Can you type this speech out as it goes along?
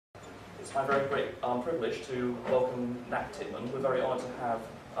it's my very great privilege to welcome Nat Titman. We're very honoured to have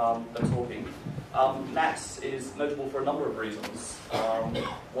her talking. Nat is notable for a number of reasons.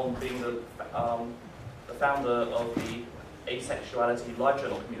 One being the founder of the Asexuality live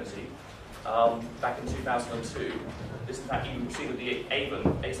journal community back in 2002. This in fact even preceded the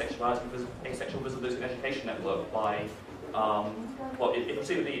AVEN, Asexual Visibility and Education Network, by well, it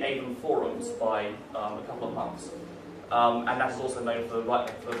preceded the AVEN forums by a couple of months. And Nat is also known for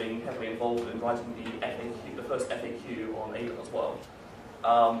being heavily involved in writing the first FAQ on AVEN as well.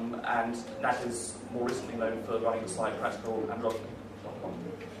 And Nat is more recently known for running the site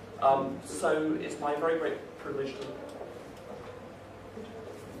practicalandrogyny.com. So it's my very great privilege to...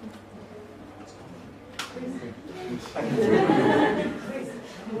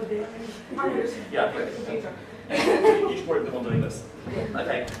 Yeah, you should probably be on doing this.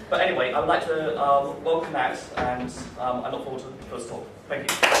 Okay, but anyway, I would like to welcome Nat, and I look forward to the first talk. Thank you.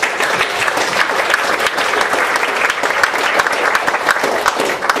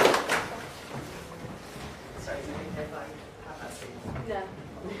 Sorry, do you think if I have that seat? Yeah.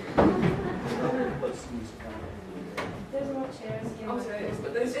 There's more chairs. Oh, so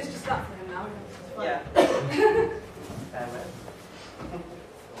it's just that for him now. Yeah.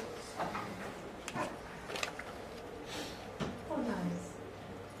 Oh, nice.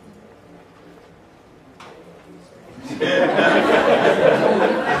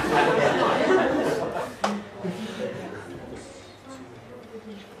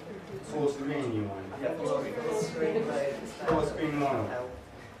 Full screen you want? Yeah, full screen mode. Full screen mode.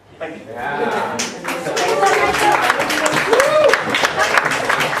 Thank you. Yeah.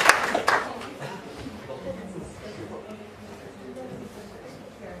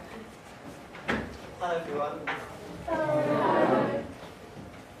 Hello everyone.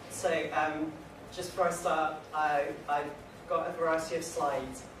 So, just before I start, I've got a variety of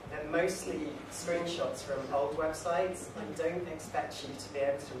slides. They're mostly screenshots from old websites. I don't expect you to be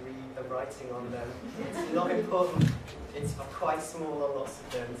able to read the writing on them. It's not important. It's quite small on lots of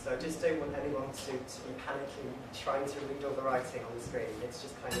them, so I just don't want anyone to be panicking trying to read all the writing on the screen. It's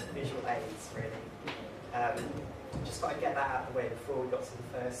just kind of visual aids, really. Just thought I'd get that out of the way before we got to the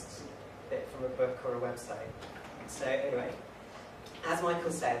first bit from a book or a website. So anyway, as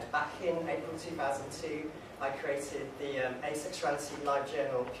Michael said, back in April 2002, I created the Asexuality Live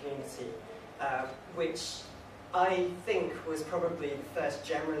Journal community, which I think was probably the first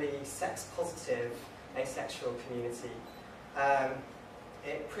generally sex-positive asexual community.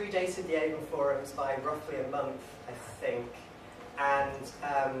 It predated the AVEN forums by roughly a month, I think, and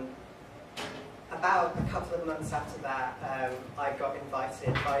about a couple of months after that, I got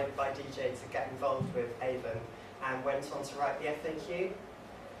invited by DJ to get involved with AVEN and went on to write the FAQ,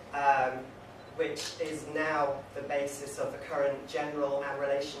 which is now the basis of the current general and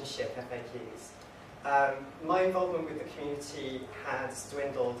relationship FAQs. My involvement with the community has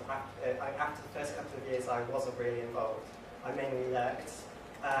dwindled. After the first couple of years, I wasn't really involved. I mainly lurked.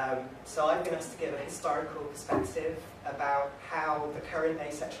 So I've been asked to give a historical perspective about how the current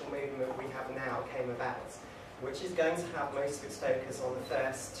asexual movement we have now came about, which is going to have most of its focus on the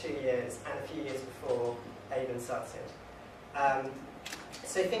first 2 years and a few years before AVEN started.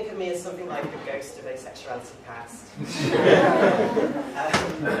 So think of me as something like the ghost of asexuality past.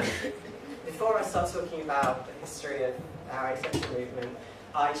 Before I start talking about the history of our asexual movement,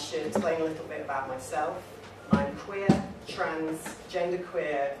 I should explain a little bit about myself. I'm queer, trans,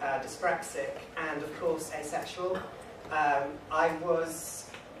 genderqueer, dyspraxic, and of course asexual. I was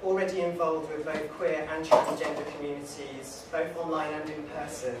already involved with both queer and transgender communities, both online and in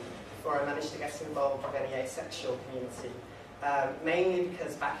person, before I managed to get involved with any asexual community. Mainly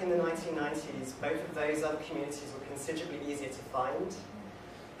because back in the 1990s, both of those other communities were considerably easier to find.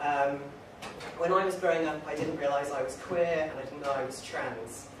 When I was growing up, I didn't realise I was queer and I didn't know I was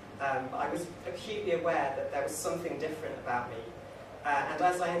trans. But I was acutely aware that there was something different about me. And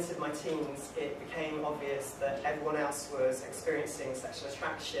as I entered my teens, it became obvious that everyone else was experiencing sexual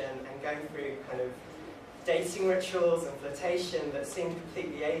attraction and going through kind of dating rituals and flirtation that seemed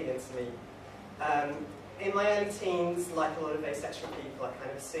completely alien to me. In my early teens, like a lot of asexual people, I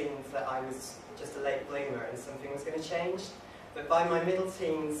kind of assumed that I was just a late bloomer and something was going to change. But by my middle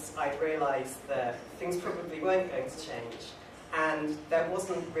teens, I'd realised that things probably weren't going to change. And there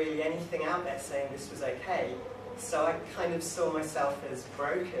wasn't really anything out there saying this was okay. So I kind of saw myself as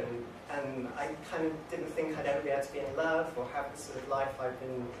broken, and I kind of didn't think I'd ever be able to be in love or have the sort of life I've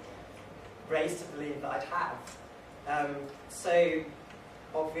been raised to believe that I'd have. So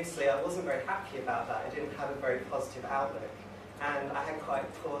obviously I wasn't very happy about that. I didn't have a very positive outlook, and I had quite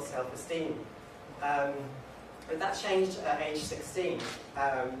poor self-esteem. But that changed at age 16.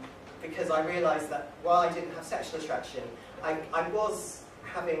 because I realised that while I didn't have sexual attraction, I was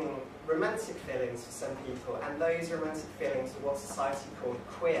having romantic feelings for some people, and those romantic feelings were what society called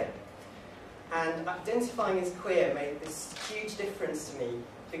queer. And identifying as queer made this huge difference to me,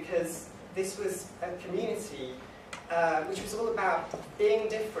 because this was a community which was all about being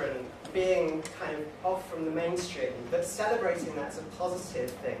different, being kind of off from the mainstream, but celebrating that as a positive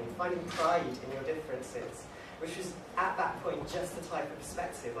thing, finding pride in your differences, which was at that point just the type of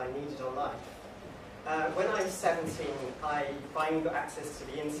perspective I needed on life. When I was 17, I finally got access to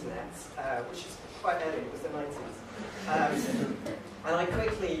the internet, which was quite early, it was the 90s. And I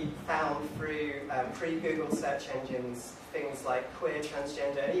quickly found through pre-Google search engines things like queer,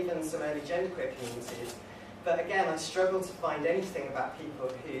 transgender, even some early genderqueer communities. But again, I struggled to find anything about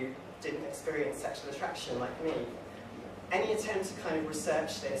people who didn't experience sexual attraction like me. Any attempt to kind of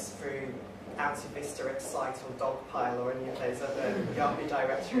research this through Alta Vista, Excite, or Dogpile, or any of those other Yahoo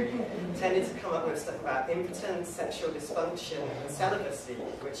directory tended to come up with stuff about impotence, sexual dysfunction, and celibacy,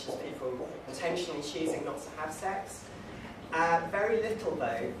 which is people intentionally choosing not to have sex. Very little,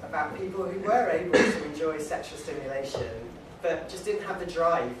 though, about people who were able to enjoy sexual stimulation, but just didn't have the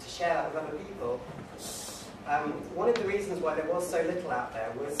drive to share that with other people. One of the reasons why there was so little out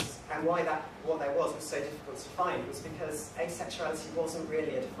there was, and why what there was so difficult to find, was because asexuality wasn't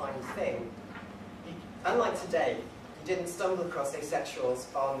really a defined thing. Unlike today, you didn't stumble across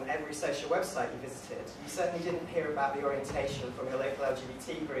asexuals on every social website you visited. You certainly didn't hear about the orientation from your local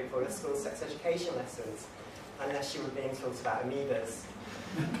LGBT group or your school sex education lessons, unless you were being taught about amoebas.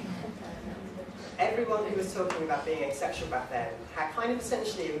 Everyone who was talking about being asexual back then had kind of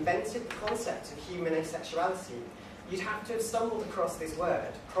essentially invented the concept of human asexuality. You'd have to have stumbled across this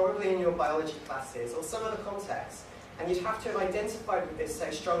word, probably in your biology classes or some other context, and you'd have to have identified with this so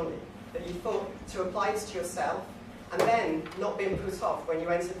strongly that you thought to apply this to yourself, and then not being put off when you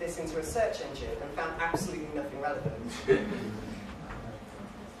entered this into a search engine and found absolutely nothing relevant.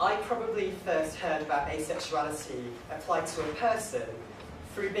 I probably first heard about asexuality applied to a person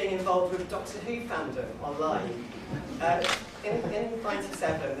through being involved with Doctor Who fandom online. In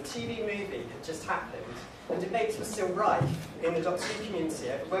 '97, the TV movie had just happened, and debates were still rife in the Doctor Who community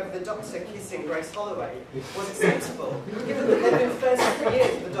over whether the Doctor kissing Grace Holloway was acceptable, given that they'd been the first 3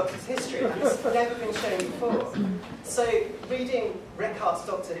 years of the Doctor's history, and it's never been shown before. So, reading Reckhart's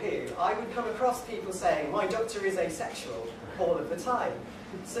Doctor Who, I would come across people saying, "My Doctor is asexual," all of the time.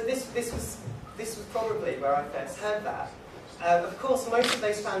 So this was probably where I first heard that. Of course, most of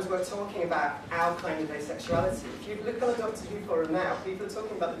those fans were talking about our kind of asexuality. If you look on the Doctor Who forum now, people are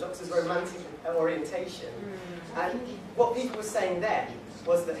talking about the Doctor's romantic orientation. And what people were saying then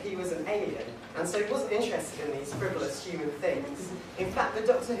was that he was an alien, and so he wasn't interested in these frivolous human things. In fact, the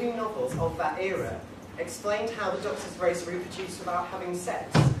Doctor Who novels of that era explained how the Doctor's race reproduced without having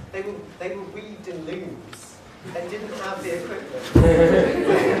sex. They were weaved in looms. They didn't have the equipment.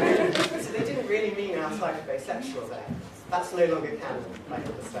 So they didn't really mean our type of asexual there. That's no longer canon, I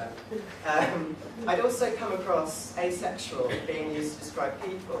understand. I'd also come across asexual being used to describe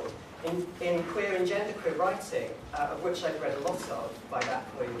people in queer and genderqueer writing, of which I'd read a lot of by that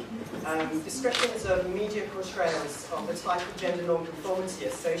point. Descriptions of media portrayals of the type of gender nonconformity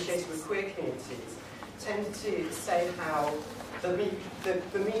associated with queer communities tended to say how the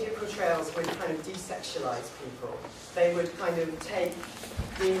media portrayals would kind of desexualize people. They would kind of take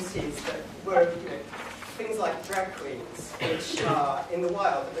communities that were, things like drag queens, which are in the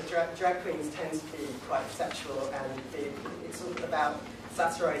wild, but the drag queens tend to be quite sexual, and it's all about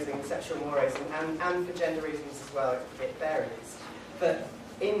satirizing sexual mores, and for gender reasons as well, it varies. But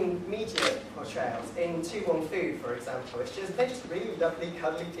in media portrayals, in 2-1 Food, for example, they're just really lovely,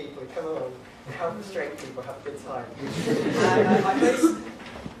 cuddly people who come along and help the straight people have a good time.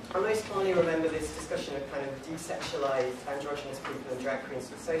 I most commonly remember this discussion of kind of desexualized androgynous people and drag queens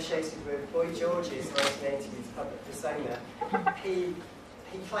associated with Boy George's 1980s public persona. He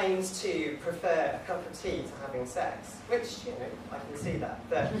claims to prefer a cup of tea to having sex, which, I can see that.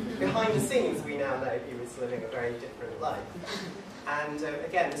 But behind the scenes, we now know he was living a very different life. And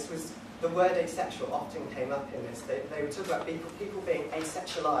again, the word asexual often came up in this. They would talk about people being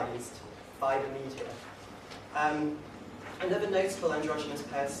asexualized by the media. Another notable androgynous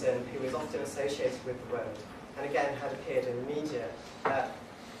person who was often associated with the word, and again had appeared in the media,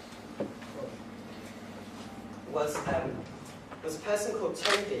 was a person called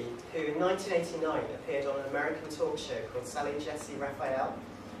Toby, who in 1989 appeared on an American talk show called Sally Jesse Raphael.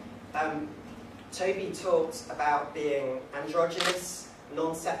 Toby talked about being androgynous,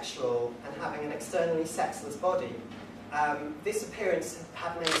 non-sexual, and having an externally sexless body. This appearance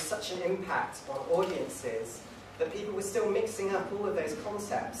had made such an impact on audiences that people were still mixing up all of those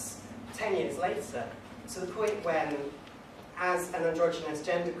concepts 10 years later, to the point when, as an androgynous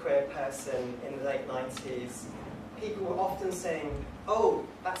genderqueer person in the late 90s, people were often saying, oh,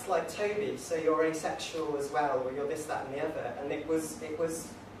 that's like Toby, so you're asexual as well, or you're this, that, and the other. And it was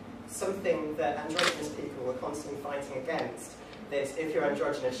something that androgynous people were constantly fighting against. This, if you're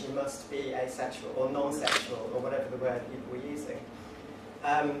androgynous, you must be asexual, or non-sexual, or whatever the word people were using.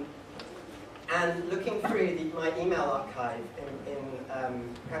 And looking through my email archive in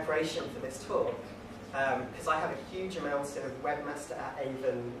preparation for this talk, because I have a huge amount of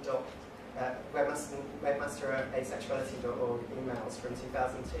webmaster@asexuality.org emails from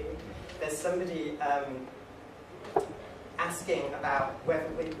 2002. There's somebody asking about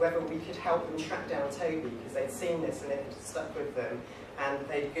whether we could help them track down Toby, because they'd seen this and it had stuck with them, and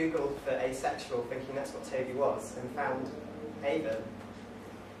they'd Googled for asexual, thinking that's what Toby was, and found Avon.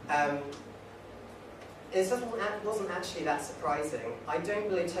 It wasn't actually that surprising. I don't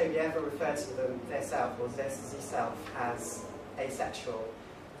believe Toby ever referred to themselves or themselves as asexual.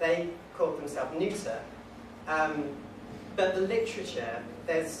 They called themselves neuter. But the literature,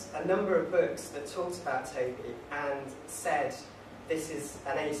 there's a number of books that talked about Toby and said this is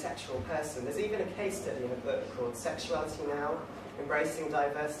an asexual person. There's even a case study in a book called Sexuality Now, Embracing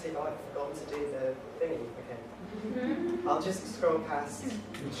Diversity. Oh, I've forgotten to do the thingy. Okay. I'll just scroll past. I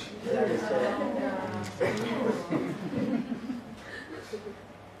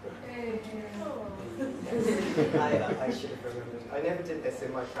should have remembered. I never did this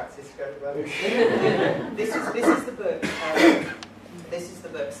in my practice. This is the book. This is the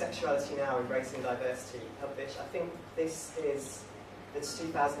book Sexuality Now, Embracing Diversity, published. I think this is the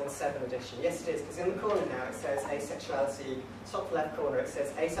 2007 edition. Yes, it is, because in the corner now it says asexuality. Top left corner it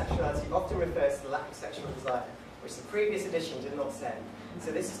says asexuality often refers to the lack of sexual desire, which the previous edition did not say.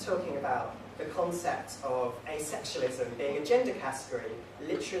 So this is talking about the concept of asexualism being a gender category,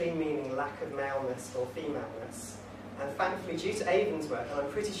 literally meaning lack of maleness or femaleness. And thankfully, due to Avon's work, and I'm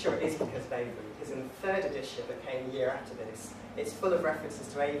pretty sure it is because of Avon, because in the third edition that came a year after this, it's full of references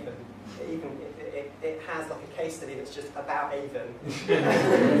to Avon. It has like a case study that's just about Avon.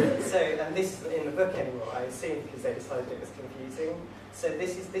 So, and this isn't in the book anymore, I assume, because they decided it was confusing. So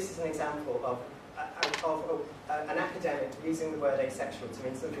this is an example of an academic using the word asexual to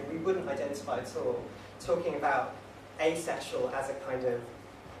mean something we wouldn't identify at all, talking about asexual as a kind of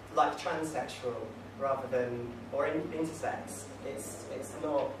like transsexual rather than, or intersex. It's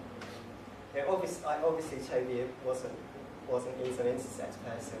not. You know, obviously Toby he's an intersex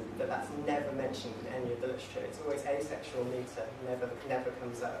person, but that's never mentioned in any of the literature. It's always asexual, neuter, never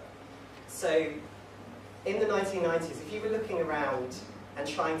comes up. So in the 1990s, if you were looking around and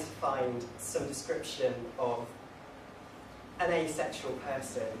trying to find some description of an asexual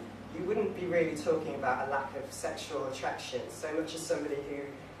person, you wouldn't be really talking about a lack of sexual attraction so much as somebody who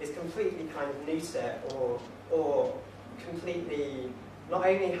is completely kind of neuter or completely, not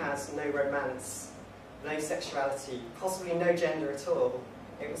only has no romance, no sexuality, possibly no gender at all.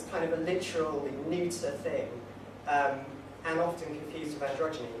 It was kind of a literally neuter thing, and often confused with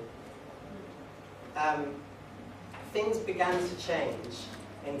androgyny. Things began to change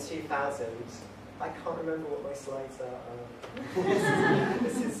in 2000. I can't remember what my slides are.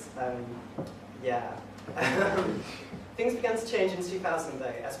 This is yeah. Things began to change in 2000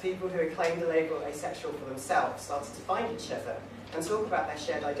 though, as people who had claimed the label asexual for themselves started to find each other and talk about their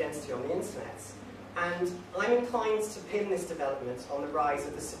shared identity on the internet. And I'm inclined to pin this development on the rise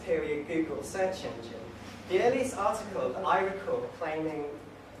of the superior Google search engine. The earliest article that I recall claiming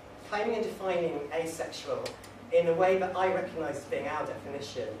and defining asexual in a way that I recognise as being our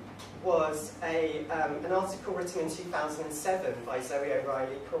definition was an article written in 2007 by Zoe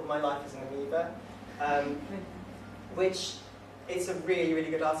O'Reilly called My Life as an Amoeba, which is a really, really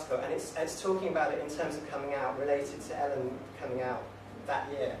good article, and it's talking about it in terms of coming out, related to Ellen coming out that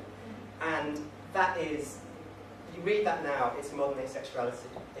year. And that is, you read that now, it's modern asexuality.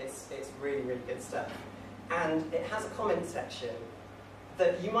 It's really, really good stuff. And it has a comment section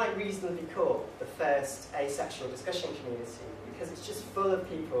that you might reasonably call the first asexual discussion community, because it's just full of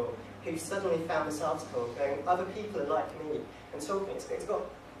people who suddenly found this article going, other people are like me, and talking. It's got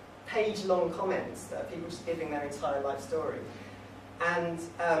page-long comments that are people just giving their entire life story. And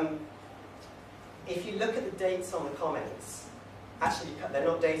if you look at the dates on the comments, actually they're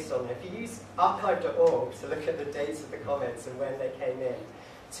not dated on there. If you use archive.org to look at the dates of the comments and when they came in,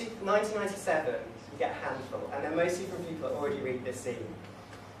 1997, you get a handful, and they're mostly from people that already read this scene.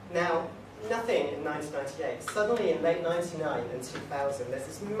 Now, nothing in 1998. Suddenly in late 99 and 2000, there's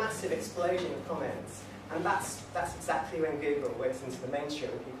this massive explosion of comments, and that's exactly when Google went into the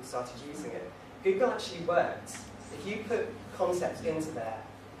mainstream and people started using it. Google actually works. If you put concepts into there,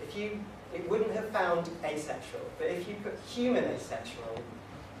 it wouldn't have found asexual, but if you put human asexual,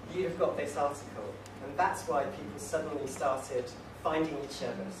 you'd have got this article. And that's why people suddenly started finding each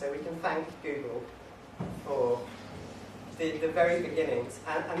other. So we can thank Google for the very beginnings.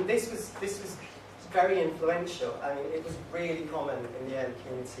 And this was very influential. I mean, it was really common in the early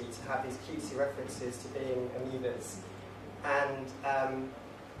community to have these cutesy references to being amoebas. And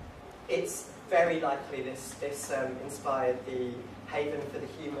it's very likely this inspired the Haven for the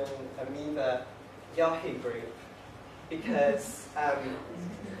Human Amoeba Yahoo group, because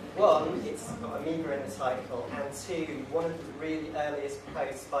one, it's got amoeba in the title, and two, one of the really earliest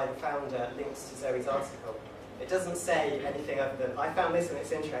posts by the founder links to Zoe's article. It doesn't say anything other than, I found this and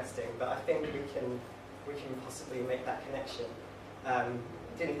it's interesting, but I think we can possibly make that connection.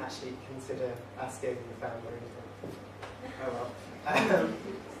 Didn't actually consider asking the founder anything. Oh well.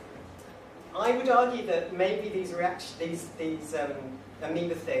 I would argue that maybe these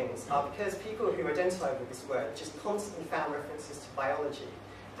amoeba things are because people who identified with this word just constantly found references to biology.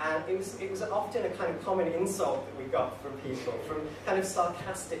 And it was often a kind of common insult that we got from people, from kind of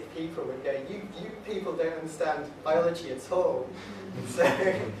sarcastic people would go, you people don't understand biology at all. So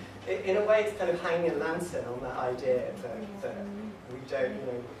in a way it's kind of hanging a lantern on that idea that we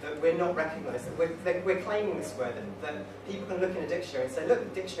don't, that we're not recognised, that we're claiming this word, that people can look in a dictionary and say, look,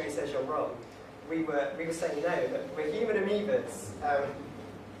 the dictionary says you're wrong. We were saying no, that we're human amoebas.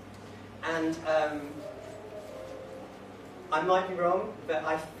 I might be wrong, but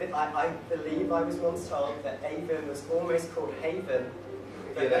I believe I was once told that Avon was almost called Haven,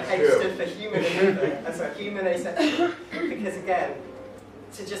 but the H stood for human amoeba, sorry, human asexual, because again,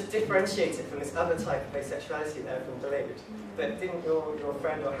 to just differentiate it from this other type of asexuality that everyone believed. But didn't your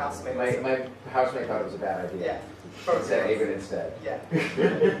friend or housemate... My housemate thought it was a bad idea. Yeah. Probably said Haven instead. Yeah.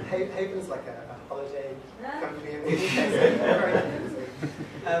 Haven's like a holiday company in the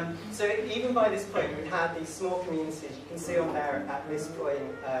UK. So even by this point, we had these small communities. You can see on there at this point,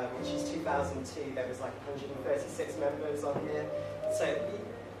 which is 2002, there was like 136 members on here. So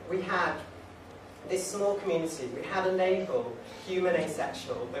we had this small community. We had a label, human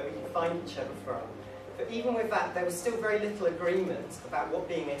asexual, that we could find each other from. But even with that, there was still very little agreement about what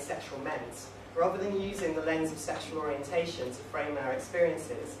being asexual meant. Rather than using the lens of sexual orientation to frame our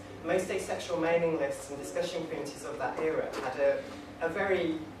experiences, most asexual mailing lists and discussion communities of that era had a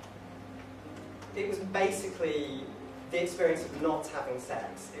very... It was basically the experience of not having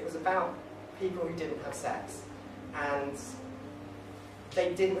sex. It was about people who didn't have sex. And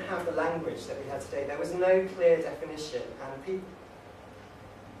they didn't have the language that we had today. There was no clear definition. And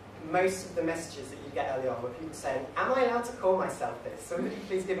most of the messages that you get early on were people saying, am I allowed to call myself this? Somebody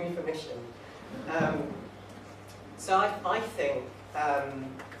please give me permission. So I think, have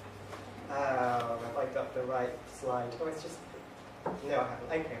I got the right slide? Oh, it's just, no I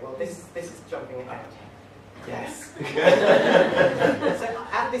haven't. Okay, well this is jumping ahead. Yes. So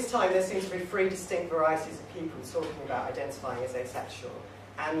at this time there seems to be three distinct varieties of people talking about identifying as asexual.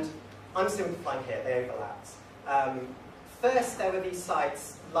 And I'm simplifying here, they overlapped. First there were these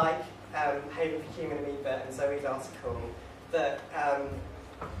sites like Haven for Human Amoeba and Zoe's article that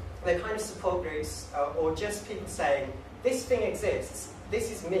they're kind of support groups or just people saying, this thing exists, this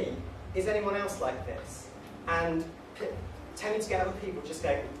is me, is anyone else like this? And tending to get other people just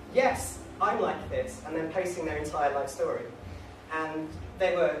going, yes, I'm like this, and then posting their entire life story. And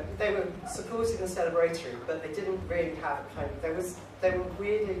they were supportive and celebratory, but they didn't really have a kind of, they were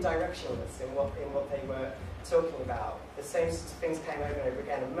weirdly directionless in what they were talking about. The same sorts of things came over and over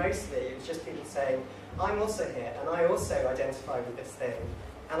again, and mostly it was just people saying, I'm also here, and I also identify with this thing.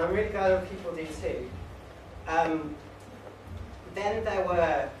 And I'm really glad other people do too. Then there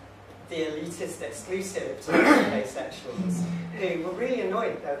were the elitist exclusive asexuals who were really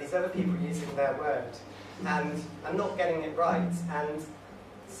annoyed that there were these other people using their word and not getting it right. And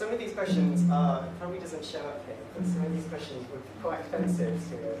some of these questions are, it probably doesn't show up here, but some of these questions would be quite offensive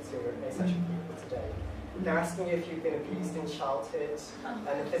to asexual people today. They're asking you if you've been abused in childhood,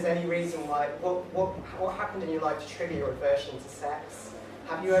 and if there's any reason why, what happened in your life to trigger your aversion to sex?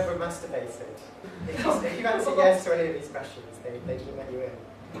 Have you ever masturbated? If you answer yes to any of these questions, they didn't let you in.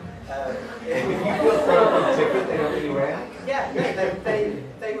 Yeah, no,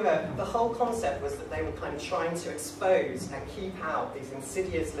 they were, the whole concept was that they were kind of trying to expose and keep out these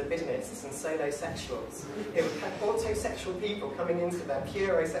insidious libidinists and solosexuals. It was kind of autosexual people coming into their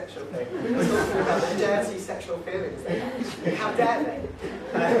pure asexual thing, talking about the dirty sexual feelings they had. How dare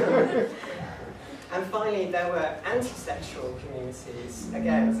they? And finally, there were anti-sexual communities.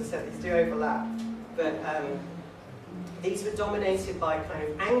 Again, as I said, these do overlap, but these were dominated by kind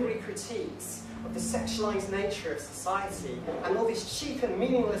of angry critiques of the sexualized nature of society and all this cheap and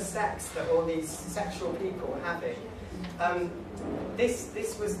meaningless sex that all these sexual people were having.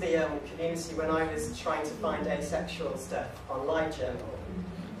 This was the community when I was trying to find asexual stuff on LiveJournal.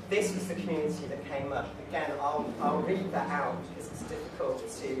 This was the community that came up. Again, I'll read that out because it's difficult to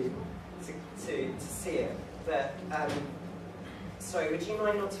see it. But, sorry, would you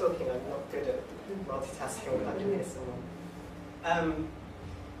mind not talking? I'm not good at multitasking when I can hear someone.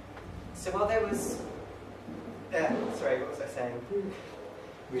 So while there was... sorry, what was I saying?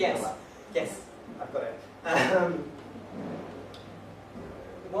 Yes, I've got it.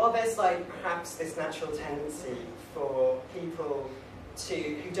 While there's perhaps this natural tendency for people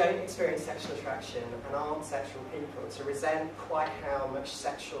who don't experience sexual attraction and aren't sexual people to resent quite how much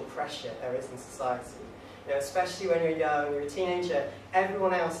sexual pressure there is in society. You know, especially when you're young, you're a teenager,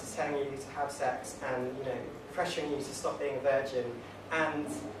 everyone else is telling you to have sex and pressuring you to stop being a virgin, and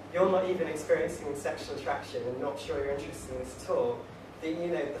you're not even experiencing sexual attraction and not sure you're interested in this at all.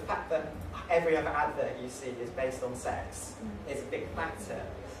 The fact that every other advert you see is based on sex is a big factor.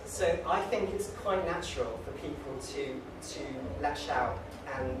 So I think it's quite natural for people to lash out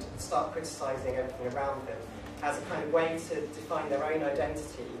and start criticising everything around them as a kind of way to define their own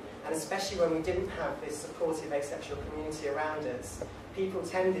identity. And especially when we didn't have this supportive asexual community around us, people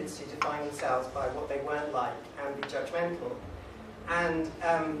tended to define themselves by what they weren't like and be judgmental. And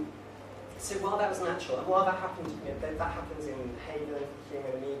so while that was natural, and while that happened, that happens in Haven,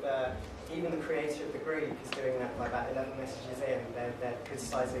 Human Amoeba, even the creator of the group is doing that by about 11 messages in. They're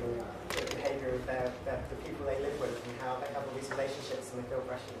criticising the behaviour of the people they live with and how they have all these relationships and they feel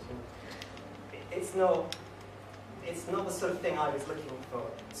pressured. And it's not the sort of thing I was looking for.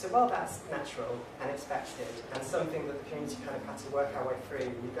 So while that's natural and expected and something that the community kind of had to work our way through,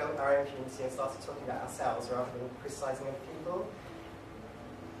 we built our own community and started talking about ourselves rather than criticising other people.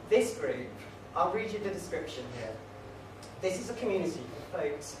 This group, I'll read you the description here. This is a community for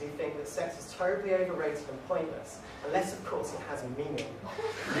folks who think that sex is terribly overrated and pointless, unless of course it has meaning.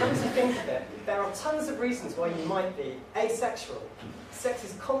 Come to think of it, there are tons of reasons why you might be asexual. Sex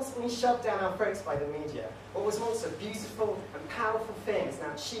is constantly shoved down our throats by the media. What was once a beautiful and powerful thing is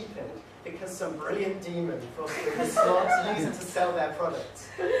now cheapened because some brilliant demon thought it was smart to use it to sell their products.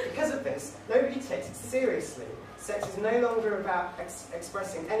 Because of this, nobody takes it seriously. Sex is no longer about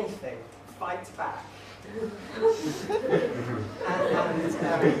expressing anything. Fight back.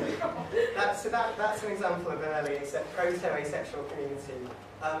 That's an example of an early proto-asexual community.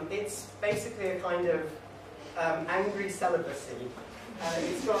 It's basically a kind of angry celibacy.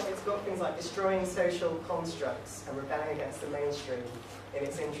 It's got things like destroying social constructs and rebelling against the mainstream in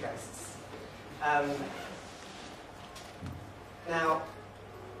its interests. Now,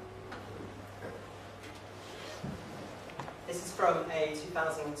 this is from a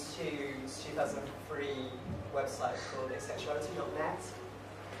 2002-2003 website called asexuality.net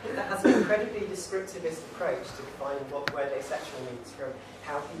that has an incredibly descriptivist approach to defining what word asexual means from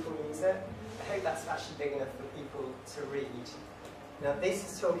how people use it. I hope that's actually big enough for people to read. Now this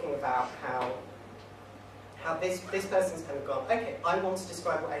is talking about how this person's kind of gone, okay, I want to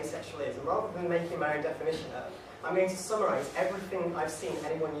describe what asexual is, and rather than making my own definition up, I'm going to summarise everything I've seen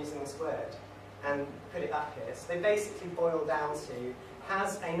anyone using this word and put it up here. So they basically boil down to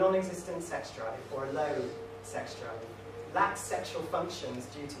has a non-existent sex drive or a low sex drive, lacks sexual functions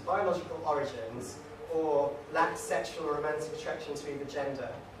due to biological origins, or lacks sexual or romantic attraction to either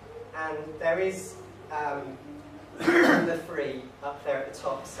gender. And there is number 3 up there at the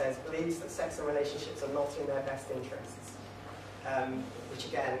top says, believes that sex and relationships are not in their best interests, which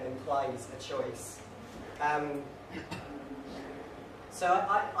again implies a choice. So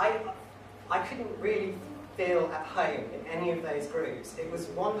I couldn't really feel at home in any of those groups. It was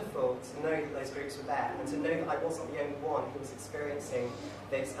wonderful to know that those groups were there and to know that I wasn't the only one who was experiencing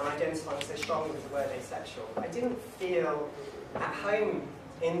this and identifying so strongly with the word asexual. I didn't feel at home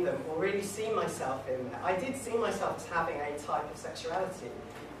in them or really see myself in there. I did see myself as having a type of sexuality.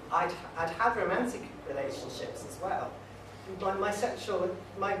 I'd had romantic relationships as well. My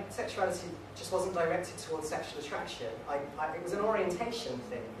sexuality just wasn't directed towards sexual attraction. It was an orientation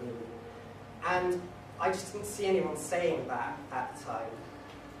thing for me. And I just didn't see anyone saying that at the time.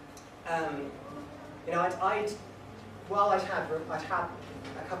 You know, while I'd had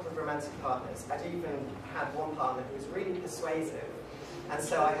a couple of romantic partners, I'd even had one partner who was really persuasive, and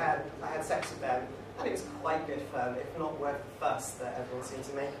so I had sex with them, and it was quite good fun, if not worth the fuss that everyone seemed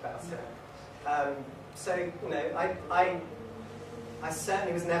to make about it. So, you know, I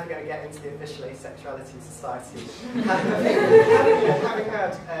certainly was never going to get into the official Asexuality Society. having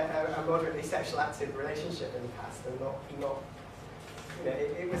had a moderately sexual active relationship in the past, and not you know,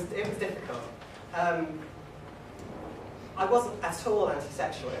 it was difficult. I wasn't at all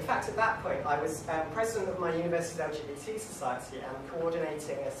anti-sexual. In fact, at that point, I was president of my university's LGBT society and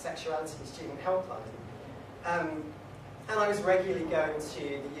coordinating a sexuality student helpline. And I was regularly going to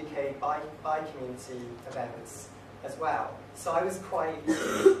the UK bi community events as well. So I was quite,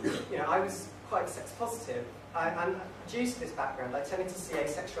 I was quite sex positive. And due to this background, I tended to see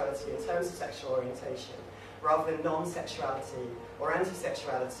asexuality in terms of sexual orientation, rather than non-sexuality or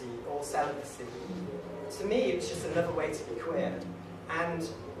anti-sexuality or celibacy. To me, it was just another way to be queer. And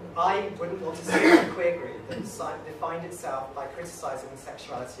I wouldn't want to see a queer group that defined itself by criticising the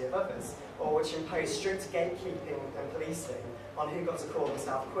sexuality of others, or which imposed strict gatekeeping and policing on who got to call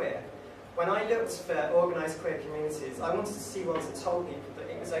themselves queer. When I looked for organised queer communities, I wanted to see ones that told people that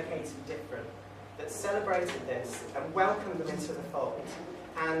it was okay to be different, that celebrated this and welcomed them into the fold,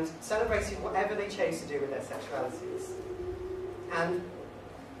 and celebrated whatever they chose to do with their sexualities. And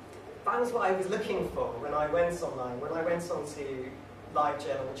that was what I was looking for when I went online, when I went on to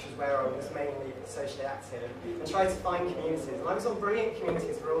LiveJournal, which was where I was mainly socially active, and tried to find communities. And I was on brilliant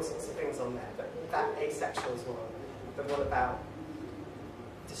communities for all sorts of things on there, but that Asexuals one, the one about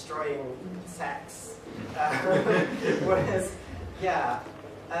destroying sex, that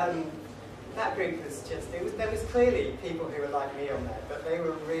group was just, there was clearly people who were like me on there, but they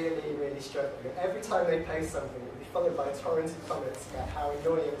were really, really struggling. Every time they post something, it would be followed by a torrent of comments about how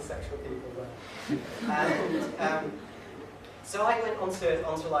annoying sexual people were. And so I went onto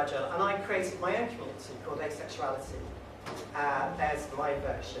LiveJournal, and I created my own community called Asexuality. There's my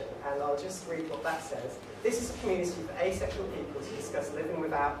version, and I'll just read what that says. This is a community for asexual people to discuss living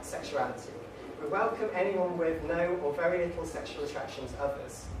without sexuality. We welcome anyone with no or very little sexual attraction to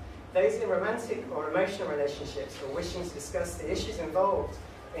others. Those in romantic or emotional relationships or wishing to discuss the issues involved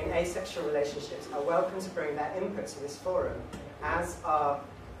in asexual relationships are welcome to bring their input to this forum, as are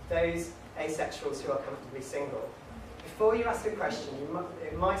those asexuals who are comfortably single. Before you ask a question,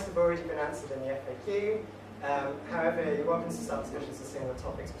 it might have already been answered in the FAQ. However, you're welcome to start discussions on similar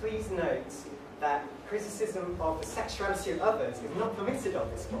topics. Please note that criticism of the sexuality of others is not permitted on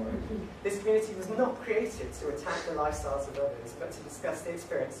this forum. This community was not created to attack the lifestyles of others, but to discuss the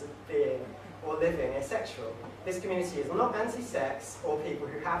experience of being or living asexual. This community is not anti-sex or people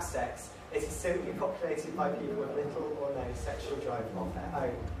who have sex. It is simply populated by people with little or no sexual drive of their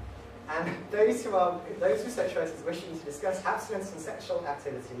own. And those with sexualities wishing to discuss abstinence from sexual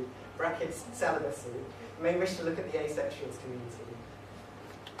activity, brackets celibacy, may wish to look at the asexuals community.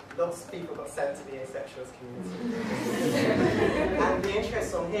 Lots of people got sent to the asexuals community. And the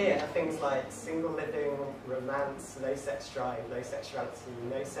interests on here are things like single living, romance, low sex drive, low sexuality,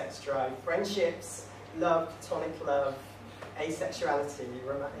 no sex drive, friendships, love, platonic love, asexuality.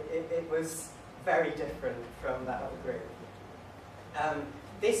 It was very different from that other group.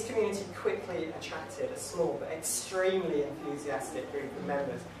 This community quickly attracted a small but extremely enthusiastic group of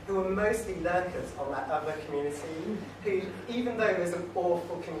members who were mostly lurkers on that other community, who, even though it was an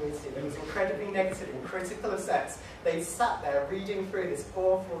awful community that was incredibly negative and critical of sex, they sat there reading through this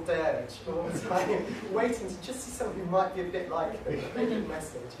awful dirge all the time, waiting to just see someone who might be a bit like them, a big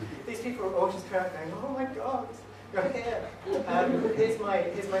message. These people were all just going, oh my God, you're here. Here's my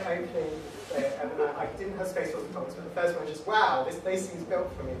opening. I didn't have space for the comments, but the first one was just, wow, this place seems built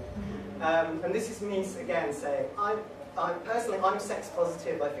for me. And this is me, again, saying, personally, I'm sex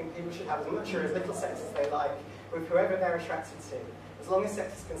positive. I think people should have as much or as little sex as they like with whoever they're attracted to. As long as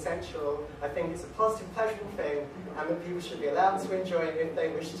sex is consensual, I think it's a positive, pleasurable thing, and that people should be allowed to enjoy it if they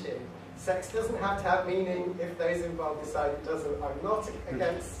wish to. Sex doesn't have to have meaning if those involved decide it doesn't. I'm not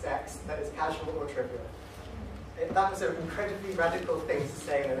against sex that is casual or trivial. That was an incredibly radical thing to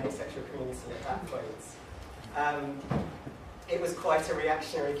say in an asexual community at that point. It was quite a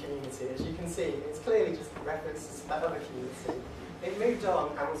reactionary community, as you can see. It's clearly just references to that other community. It moved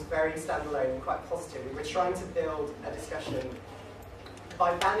on and was very standalone and quite positive. We were trying to build a discussion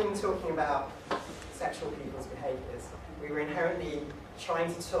by banning talking about sexual people's behaviours. We were inherently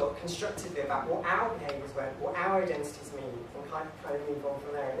trying to talk constructively about what our behaviours were, what our identities mean, and kind of move on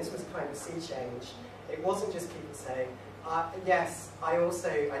from there. And this was kind of a sea change. It wasn't just people saying, yes, I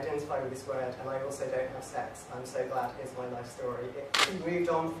also identify with this word, and I also don't have sex. I'm so glad, here's my life story. It moved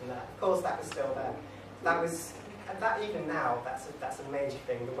on from that. Of course, that was still there. That even now, that's a major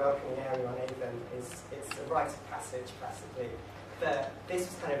thing. The welcoming area on Avon it's a rite of passage, practically. But this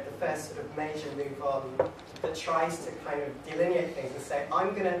was kind of the first sort of major move on that tries to kind of delineate things and say,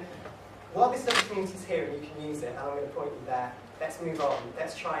 while this other community's here and you can use it, and I'm going to point you there, let's move on.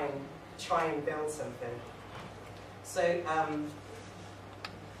 Let's try and build something. So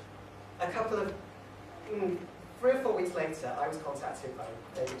a couple of 3 or 4 weeks later, I was contacted by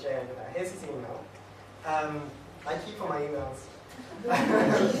David J over there. Here's his email. I keep all my emails.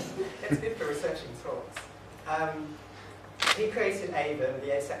 It's good for researching talks. He created AVEN,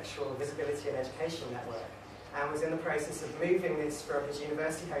 the Asexual Visibility and Education Network, and was in the process of moving this from his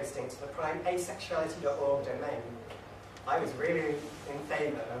university hosting to the asexuality.org domain. I was really in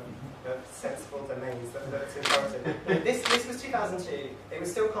favour of sensible domains that looked important. This was 2002. It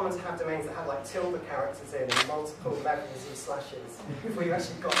was still common to have domains that had like tilde characters in and multiple levels of slashes before you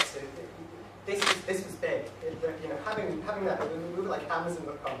actually got to. This was big. Having that, we were like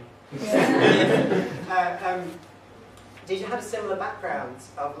Amazon.com. Did you have a similar background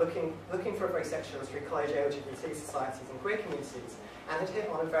of looking for a very sexual through college LGBT societies and queer communities, and had hit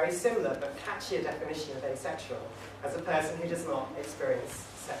on a very similar but catchier definition of asexual as a person who does not experience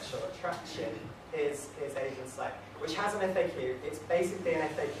sexual attraction? Is AVEN's site, which has an FAQ. It's basically an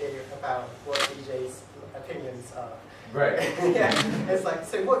FAQ about what DJ's opinions are. Right. Yeah. It's like,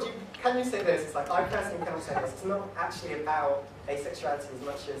 so can you say this? It's like, I personally cannot say this. It's not actually about asexuality as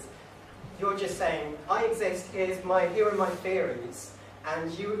much as you're just saying, I exist, here are my theories,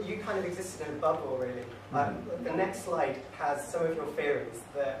 and you kind of existed in a bubble, really. The next slide has some of your theories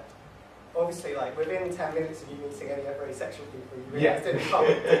that, obviously, like, within 10 minutes of you meeting any other asexual people, you realise didn't come.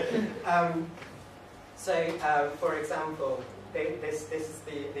 For example, this is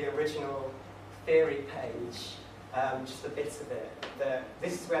the original theory page, just a bit of it.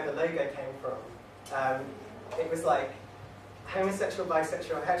 This is where the logo came from. It was like, homosexual,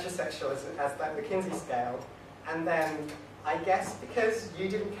 bisexual, heterosexual as like the Kinsey scale, and then I guess because you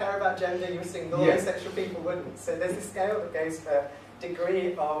didn't care about gender, you were saying the asexual people wouldn't. So there's a scale that goes for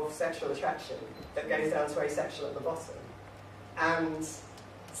degree of sexual attraction that goes down to asexual at the bottom. And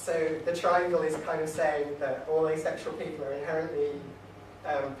so the triangle is kind of saying that all asexual people are inherently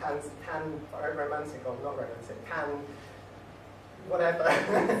romantic, or not romantic, whatever.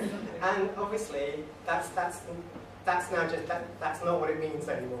 And obviously that's now just that's not what it means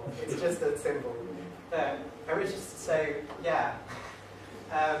anymore. It's just a symbol. So yeah,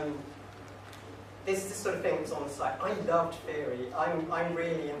 this is the sort of thing that's on the site. I loved theory. I'm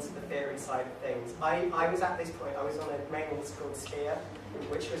really into the theory side of things. I was at this point. I was on a mailing list called Sphere,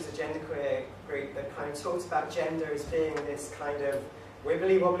 which was a genderqueer group that kind of talks about gender as being this kind of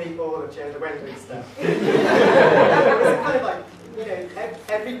wibbly wobbly ball of gender rendering stuff. It was kind of like,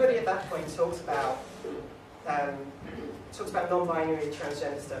 everybody at that point talks about non-binary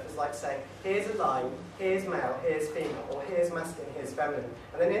transgender stuff as like saying, here's a line, here's male, here's female, or here's masculine, here's feminine,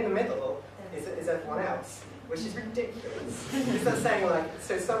 and then in the middle is everyone else, which is ridiculous. It's not saying like,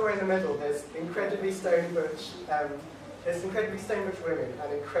 so somewhere in the middle there's incredibly stone butch women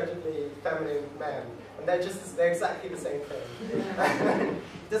and incredibly feminine men, and they're exactly the same thing. It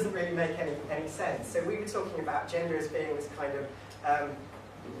doesn't really make any sense. So we were talking about gender as being this kind of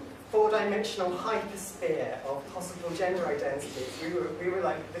four-dimensional hypersphere of possible gender identities. We were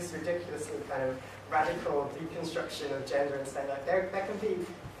like this ridiculously kind of radical deconstruction of gender and saying like there can be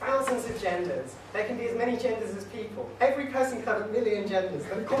thousands of genders. There can be as many genders as people. Every person can have a million genders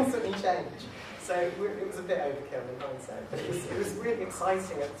that constantly change. So it was a bit overkill in hindsight, but it was really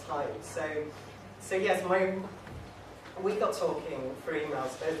exciting at the time. So yes, we got talking through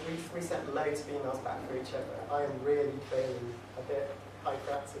emails. We sent loads of emails back for each other. I am really clearly a bit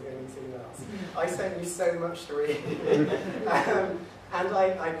hyperactive in these emails. I sent you so much to read. And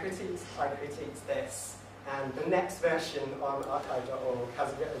I critiqued this. And the next version on archive.org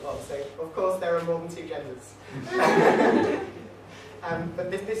has a bit of one saying, of course there are more than 2 genders. But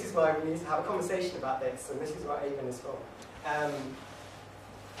this is why we need to have a conversation about this, and this is what AVEN is for.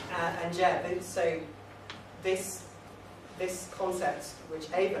 So this concept which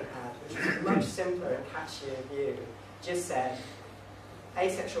AVEN had, which was a much simpler and catchier view, just said,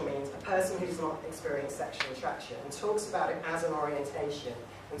 asexual means a person who does not experience sexual attraction, and talks about it as an orientation,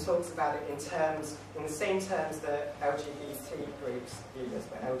 and talks about it in the same terms that LGBT groups use,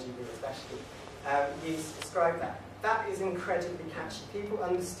 but LGBT especially, use to describe that. That is incredibly catchy. People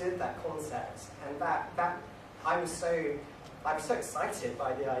understood that concept, and that I was so excited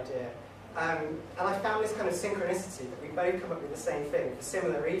by the idea. And I found this kind of synchronicity that we both come up with the same thing for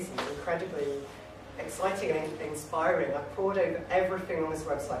similar reasons, incredibly exciting and inspiring. I pored over everything on this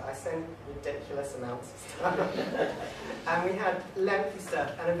website. I sent ridiculous amounts of stuff. And we had lengthy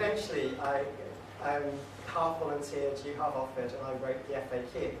stuff, and eventually I half volunteered, you half offered, and I wrote the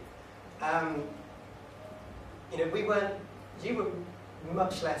FAQ. You were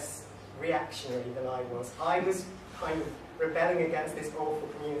much less reactionary than I was. I was kind of rebelling against this awful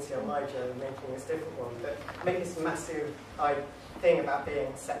community on my journey, making this different one, but making this massive thing about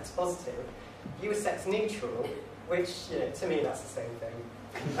being sex positive. You were sex neutral, which, you know, to me that's the same thing.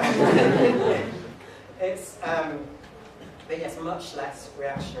 It's, but yes, much less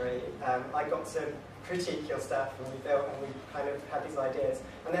reactionary. I got to critique your stuff, and we kind of had these ideas.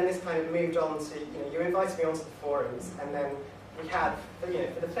 And then this kind of moved on to, you know, you invited me onto the forums, and then we had, you know,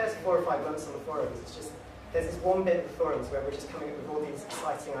 for the first 4 or 5 months on the forums, it's just, there's this one bit of the forums where we're just coming up with all these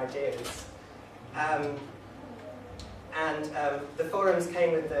exciting ideas. The forums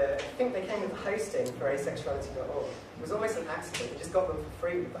came with I think they came with the hosting for asexuality.org. It was almost an accident. We just got them for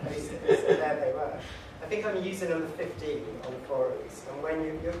free with the hosting, so there they were. I think I'm user number 15 on the forums, and when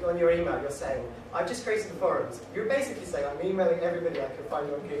you're on your email, you're saying, I've just created the forums. You're basically saying, I'm emailing everybody I can find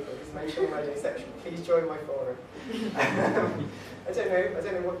on Google who's mentioning my asexual. Please join my forum. I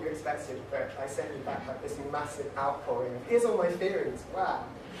don't know what you expected, but I sent you back like this massive outpouring of, here's all my theories, wow.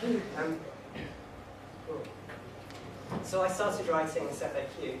 So I started writing this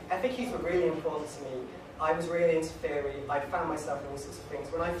FAQ. FAQs were really important to me. I was really into theory. I found myself in all sorts of things.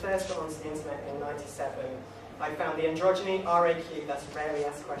 When I first got onto the internet in '97, I found the androgyny RAQ, that's rarely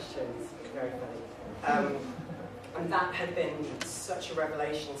asked questions, very funny. And that had been such a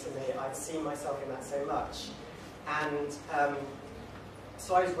revelation to me. I'd seen myself in that so much. And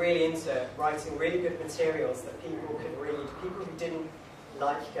so I was really into writing really good materials that people could read. People who didn't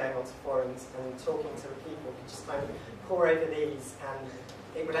like going onto forums and talking to people could just kind of pore over these and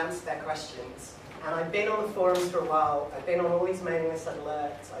it would answer their questions. And I've been on the forums for a while. I've been on all these mailing list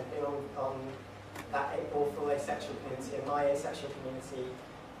alerts. I've been on that awful asexual community and my asexual community.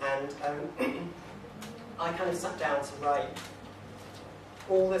 And I kind of sat down to write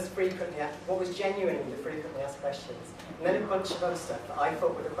all this what was genuinely the frequently asked questions. And then a bunch of other stuff that I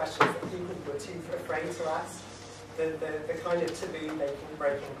thought were the questions that people were too afraid to ask. The kind of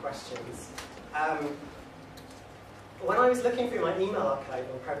taboo-breaking questions. When I was looking through my email archive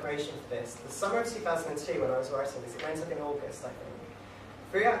in preparation for this, the summer of 2002 when I was writing this, it went up in August, I think.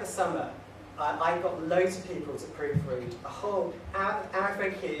 Throughout the summer, I got loads of people to proofread. A whole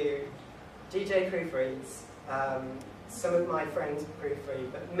FAQ, DJ proofreads, some of my friends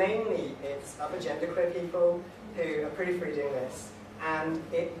proofread, but mainly it's other genderqueer people who are proofreading this. And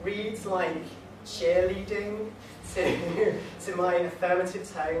it reads like cheerleading to my affirmative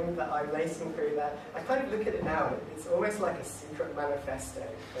tone that I'm lacing through there. I kind of look at it now, and it's almost like a secret manifesto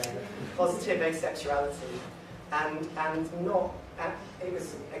for positive asexuality. And it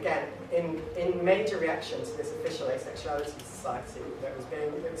was, again, in major reaction to this official asexuality society that was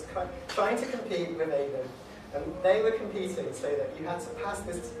trying to compete with AVEN. And they were competing so that you had to pass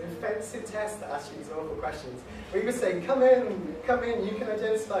this offensive test that asked you these awful questions. We were saying, come in, you can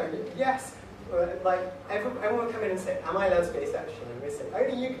identify. Yes. Like, everyone would come in and say, am I allowed to be asexual? And we'd say,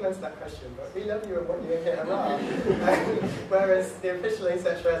 only you can answer that question, but we love you and want you in here, hurrah. Whereas the official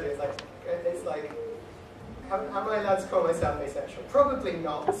asexuality is like, am I allowed to call myself asexual? Probably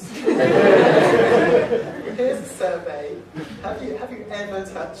not. Here's a survey. Have you ever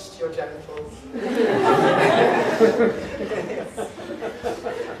touched your genitals?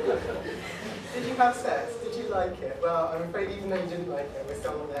 Did you have sex? Did you like it? Well, I'm afraid even though you didn't like it, we're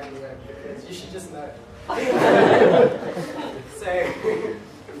still not there anyway, because you should just know. So,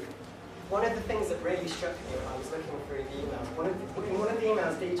 one of the things that really struck me when I was looking through the emails, in one of the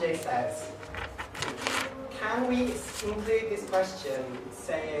emails DJ says, can we include this question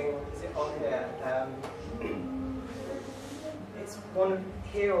saying, is it on here? It's one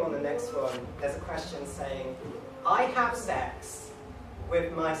here or on the next one. There's a question saying, I have sex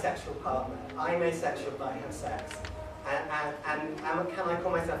with my sexual partner. I'm asexual, but I have sex. And can I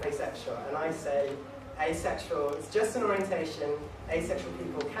call myself asexual? And I say, asexual is just an orientation. Asexual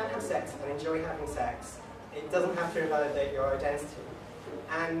people can have sex and enjoy having sex. It doesn't have to invalidate your identity.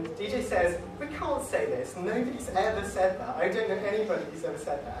 And DJ says, we can't say this. Nobody's ever said that. I don't know anybody who's ever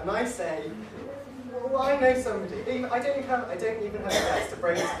said that. And I say, well, I know somebody. I don't even have sex to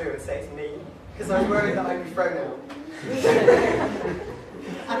break it through and say it's me, because I'm worried that I'd be thrown out.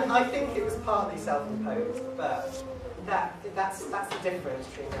 And I think it was partly self-imposed, but that's the difference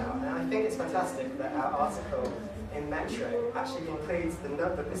between now. And I think it's fantastic that our article in Metro actually includes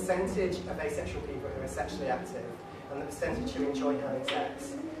the percentage of asexual people who are sexually active and the percentage who enjoy having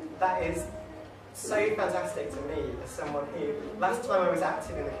sex. That is so fantastic to me as someone who, last time I was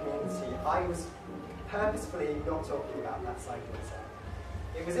active in the community, I was purposefully not talking about that side of myself.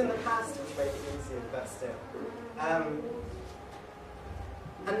 It was in the past which made it easier, but still.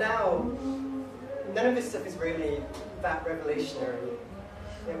 And now, none of this stuff is really that revolutionary.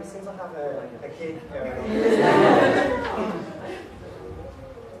 Yeah, we seem to have a gig going on.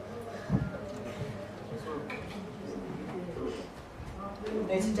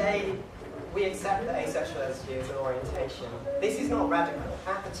 Today, we accept that asexuality is an orientation. This is not radical.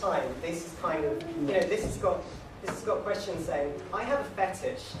 At the time, this is kind of, this has got questions saying, I have a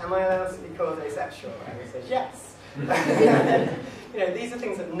fetish, am I allowed to be called asexual? And he says, yes. These are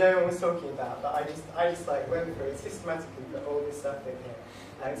things that no one was talking about, that I just like went through and systematically put all this stuff in here.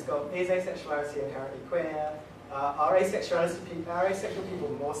 It's got, is asexuality inherently queer? Are asexual people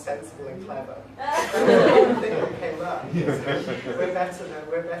more sensible and clever? That's the thing that came up. We're better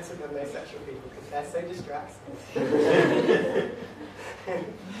than asexual people because they're so distracted.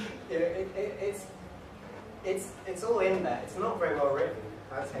 It's all in there. It's not very well written,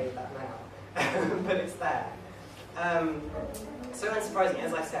 I'll tell you that now. But it's there. So unsurprisingly,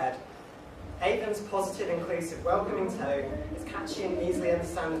 as I said, Avon's positive, inclusive, welcoming tone, its catchy and easily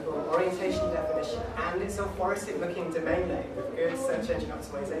understandable orientation definition, and its authoritative-looking domain name with good search engine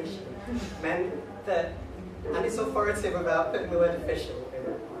optimization meant that, and it's authoritative about putting the word official in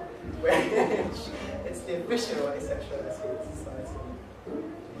it, which it's the official asexuality in society.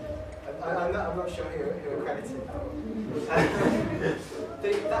 I'm not sure who accredited that one.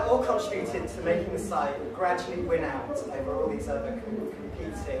 That all contributed to making the site gradually win out over all these other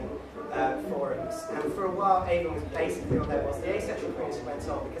competing forums. And for a while, Avon was basically all there was. The asexual community went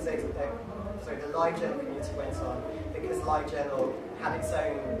on because the LiveJournal community went on because LiveJournal had its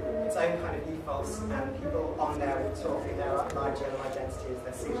own kind of ethos, and people on there were talking their LiveJournal identity as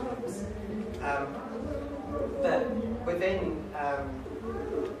their pseudonyms. But within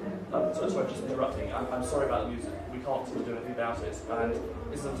sorry, just interrupting. I'm sorry about the music. We can't seem to do anything about it, and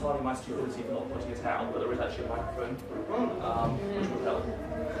this is entirely my stupidity for not putting it out, but there is actually a microphone, which would help.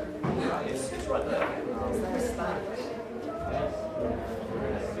 It's right there.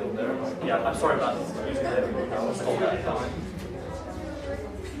 Yeah, I'm sorry about using it. I'll stop that.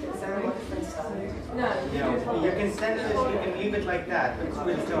 No, you can send this, you can leave it like that, but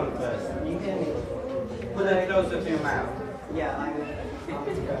switch on first. You can put it closer to your mouth. Yeah, I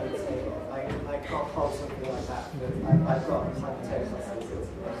can't hold something like that, but I've got hypothetical.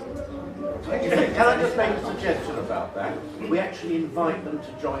 Can I just make a suggestion about that? We actually invite them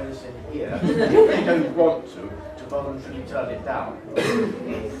to join us in here. If they don't want to voluntarily turn it down.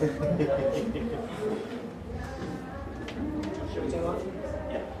 Should we do one?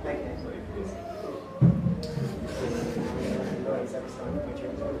 Yeah. Okay.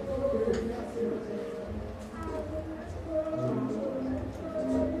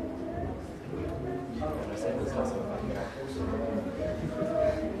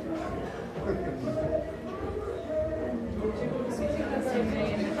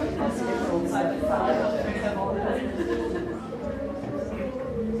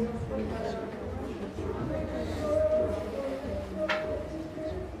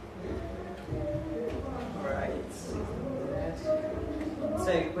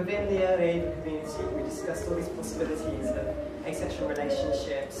 So within the early Avon community, we discussed all these possibilities of asexual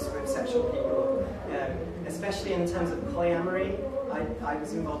relationships with sexual people, especially in terms of polyamory. I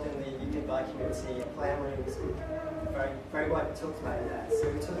was involved in the UK bi community. Polyamory was very, very widely talked about in there. So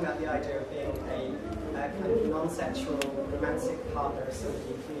we're talking about the idea of being a kind of non-sexual romantic partner of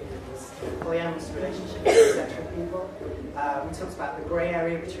somebody who is in a polyamorous relationship with sexual people. We talked about the grey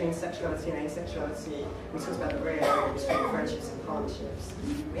area between sexuality and asexuality. We talked about the grey area between friendships and partnerships.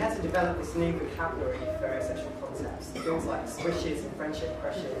 We had to develop this new vocabulary for asexual concepts. Things like squishes and friendship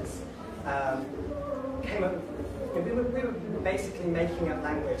crushes came up. We were basically making up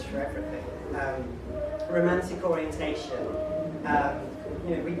language for everything. Romantic orientation.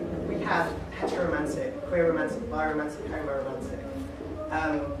 We had heteroromantic, queer romantic, biromantic, homoromantic,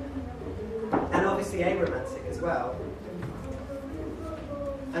 and obviously aromantic as well.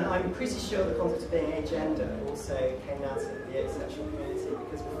 And I'm pretty sure the concept of being agender also came out of the asexual community,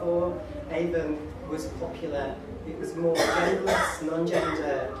 because before Avon was popular, it was more genderless,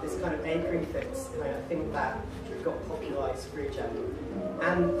 non-gender, this kind of a-prefix kind of thing that got popularised through gender.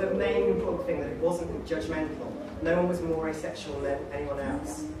 And the main important thing that it wasn't judgmental. No one was more asexual than anyone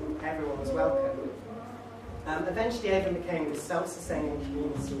else. Everyone was welcome. Eventually Avon became this self-sustaining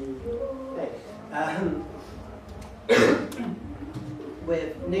community thing.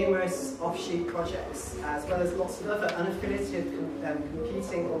 With numerous offshoot projects, as well as lots of other unaffiliated,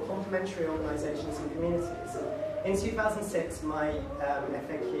 competing or complementary organisations and communities. In 2006, my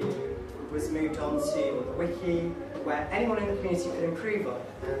FAQ was moved on to the wiki, where anyone in the community could improve on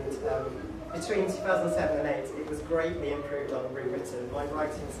it. And between 2007 and 2008, it was greatly improved on and rewritten. My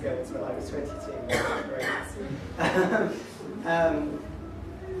writing skills when I was 22 were great.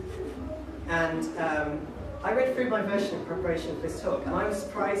 I read through my version in preparation for this talk, and I was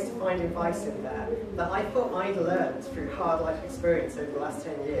surprised to find advice in there that I thought I'd learned through hard life experience over the last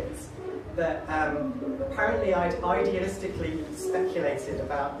 10 years. That apparently I'd idealistically speculated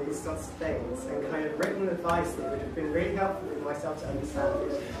about these sorts of things and kind of written advice that would have been really helpful for myself to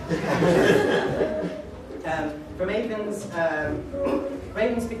understand. From Avon's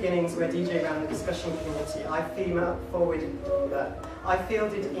beginnings, where DJ ran the discussion community, I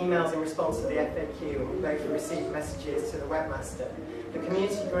fielded emails in response to the FAQ, and we both received messages to the webmaster. The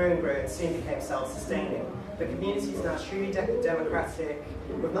community grew and grew and soon became self-sustaining. The community is now truly democratic,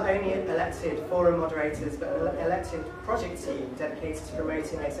 with not only elected forum moderators, but an elected project team dedicated to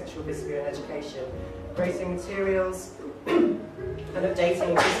promoting asexual visibility in education, creating materials and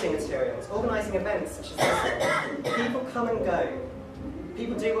updating existing materials, organising events such as this one. People come and go.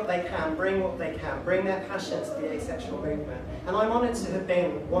 People do what they can, bring their passion to the asexual movement. And I'm honoured to have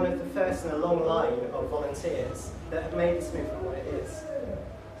been one of the first in a long line of volunteers that have made this movement what it is.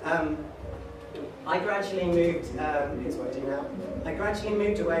 I gradually moved, here's what I do now. I gradually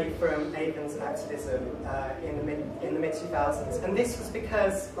moved away from Avon's activism in the mid-2000s, and this was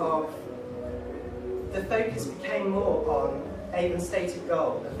because of the focus became more on Avon's stated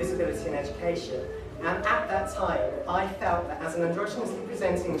goal of visibility in education. And at that time, I felt that as an androgynously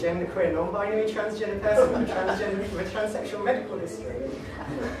presenting genderqueer, non-binary transgender person with transsexual medical history,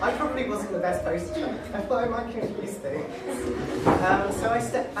 I probably wasn't the best poster child. I thought I might confuse things. So I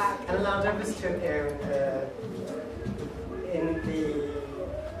stepped back and allowed others to appear in the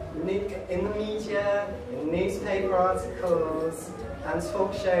media, in newspaper articles, and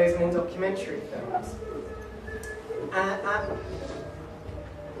talk shows and in documentary films.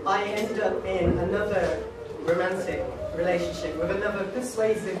 I ended up in another romantic relationship with another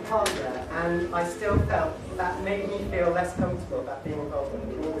persuasive partner, and I still felt that made me feel less comfortable about being involved in the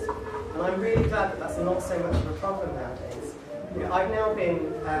community. And I'm really glad that that's not so much of a problem nowadays. I've now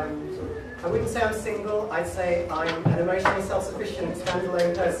been, I wouldn't say I'm single, I'd say I'm an emotionally self-sufficient,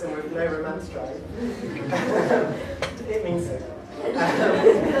 standalone person with no romance drive. It means so. It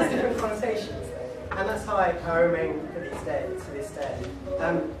has different connotations. And that's how I remain to this day.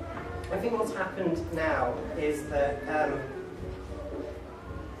 I think what's happened now is that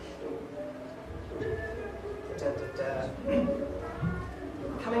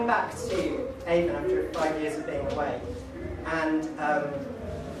coming back to Avon after 5 years of being away, and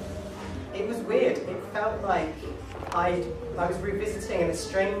it was weird. It felt like I was revisiting an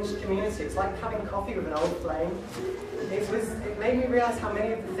estranged community. It's like having coffee with an old flame. It made me realise how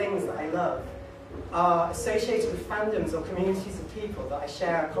many of the things that I love are associated with fandoms or communities of people that I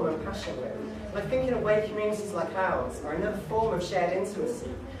share a common passion with. And I think in a way communities like ours are another form of shared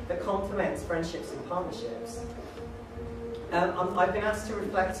intimacy that complements friendships and partnerships. I've been asked to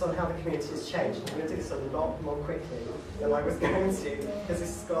reflect on how the community has changed. I'm going to do this a lot more quickly than I was going to, because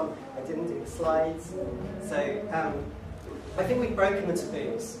this has gone, I didn't do the slides. So I think we've broken the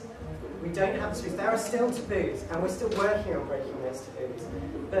taboos. We don't have taboos. There are still taboos, and we're still working on breaking those taboos.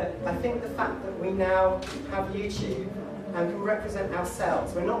 But I think the fact that we now have YouTube and can represent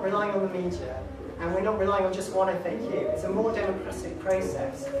ourselves, we're not relying on the media, and we're not relying on just one FAQ. It's a more democratic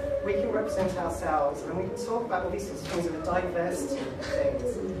process. We can represent ourselves, and we can talk about all these sorts of things of a diversity of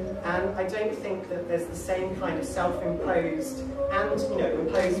things. And I don't think that there's the same kind of self-imposed and,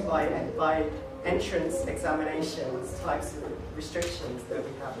 imposed by entrance examinations types of restrictions that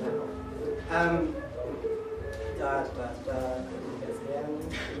we have now. Here's the end.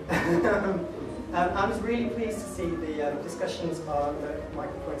 I was really pleased to see the discussions on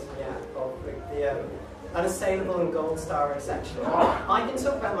Michael pointed me at of the unassailable and gold star asexual. I can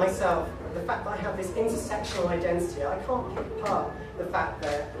talk about myself, the fact that I have this intersectional identity. I can't pick apart the fact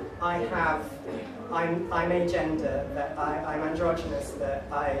that I'm agender, that I'm androgynous, that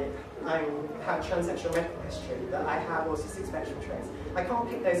I have transsexual medical history, that I have autistic spectrum traits. I can't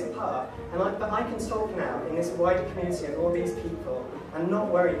pick those apart, but I can talk now in this wider community of all these people and not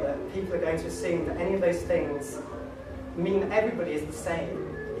worry that people are going to assume that any of those things mean that everybody is the same.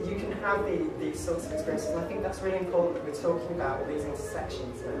 You can have these sorts of experiences, and I think that's really important that we're talking about all these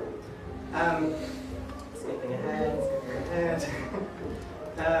intersections now. Skipping ahead.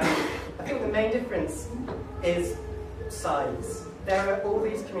 I think the main difference is size. There are all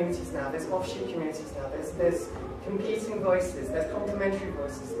these communities now, there's offshoot communities now, there's competing voices, there's complementary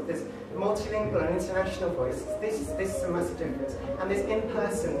voices, there's multilingual and international voices. This is a massive difference. And there's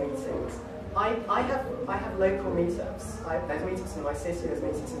in-person meetings. I have local meetups. There's meetups in my city, there's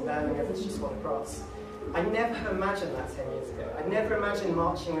meetups in Birmingham, there's just one across. I never imagined that 10 years ago. I never imagined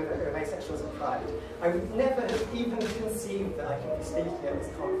marching with asexuals at Pride. I would never have even conceived that I could be speaking at this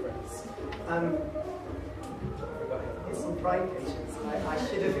conference. some pride pictures. I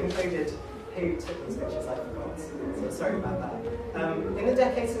should have included who took these pictures, I forgot. So sorry about that. In the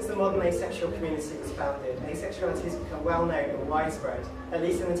decades since the modern asexual community was founded, asexuality has become well known and widespread, at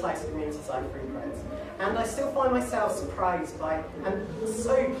least in the types of communities I frequent. And I still find myself surprised by, and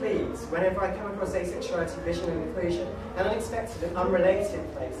so pleased, whenever I come across asexuality, vision and inclusion, in unexpected and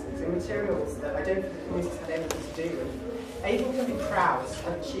unrelated places, in materials that I don't think the community's had anything to do with. Avon can be proud to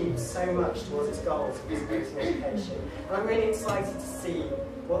have achieved so much towards its goals of visibility and education, and I'm really excited to see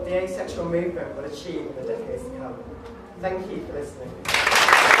what the asexual movement will achieve in the decades to come. Thank you for listening.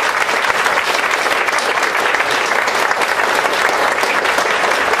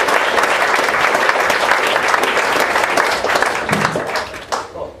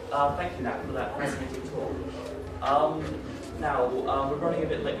 Thank you, Nat, for that fascinating talk. Now, we're running a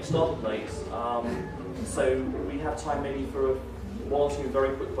bit late. We started late, so we have time maybe for one or two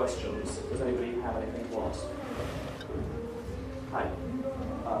very quick questions. Does anybody have anything to ask? Hi.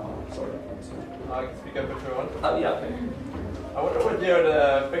 Sorry. I can speak up if you want. Oh, yeah, okay. I wonder what year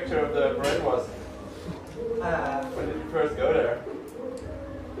the picture of the bread was. When did you first go there?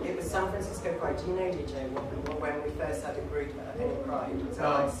 It was San Francisco Pride. Do you know, DJ, when we first had a group at any Pride? Was that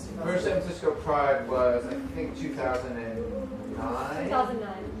like First San Francisco Pride was, I think, 2009?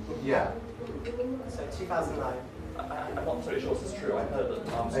 2009. Yeah. So 2009. I'm not totally sure this is true. I heard that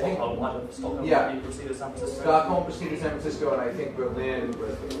Stockholm preceded San Francisco. Stockholm preceded San Francisco, and I think Berlin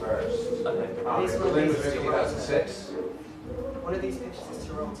was the first. Okay. Berlin was maybe 2006. One of these pictures is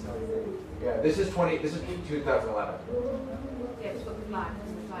Toronto, I think. Yeah, this is 2011. Yeah, it's got the flag.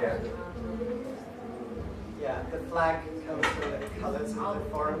 Yeah. Yeah, the flag comes from the colours of the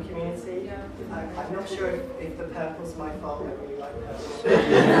foreign community. I'm not sure if the purple's my fault. I really like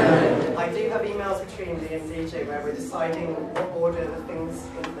purple. I do have emails between me and DJ where we're deciding what order the things,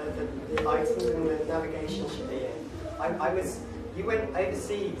 the items in the navigation should be in. You went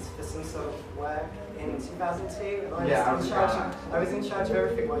overseas for some sort of work in 2002, and I was in charge of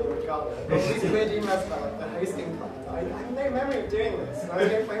everything while you were gone. All these weird emails about like the hosting plan. I have no memory of doing this, and I was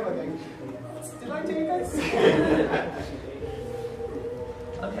going to play my going, did I do this?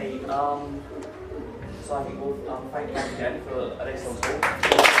 Okay, so I think we'll thank you again for an excellent talk.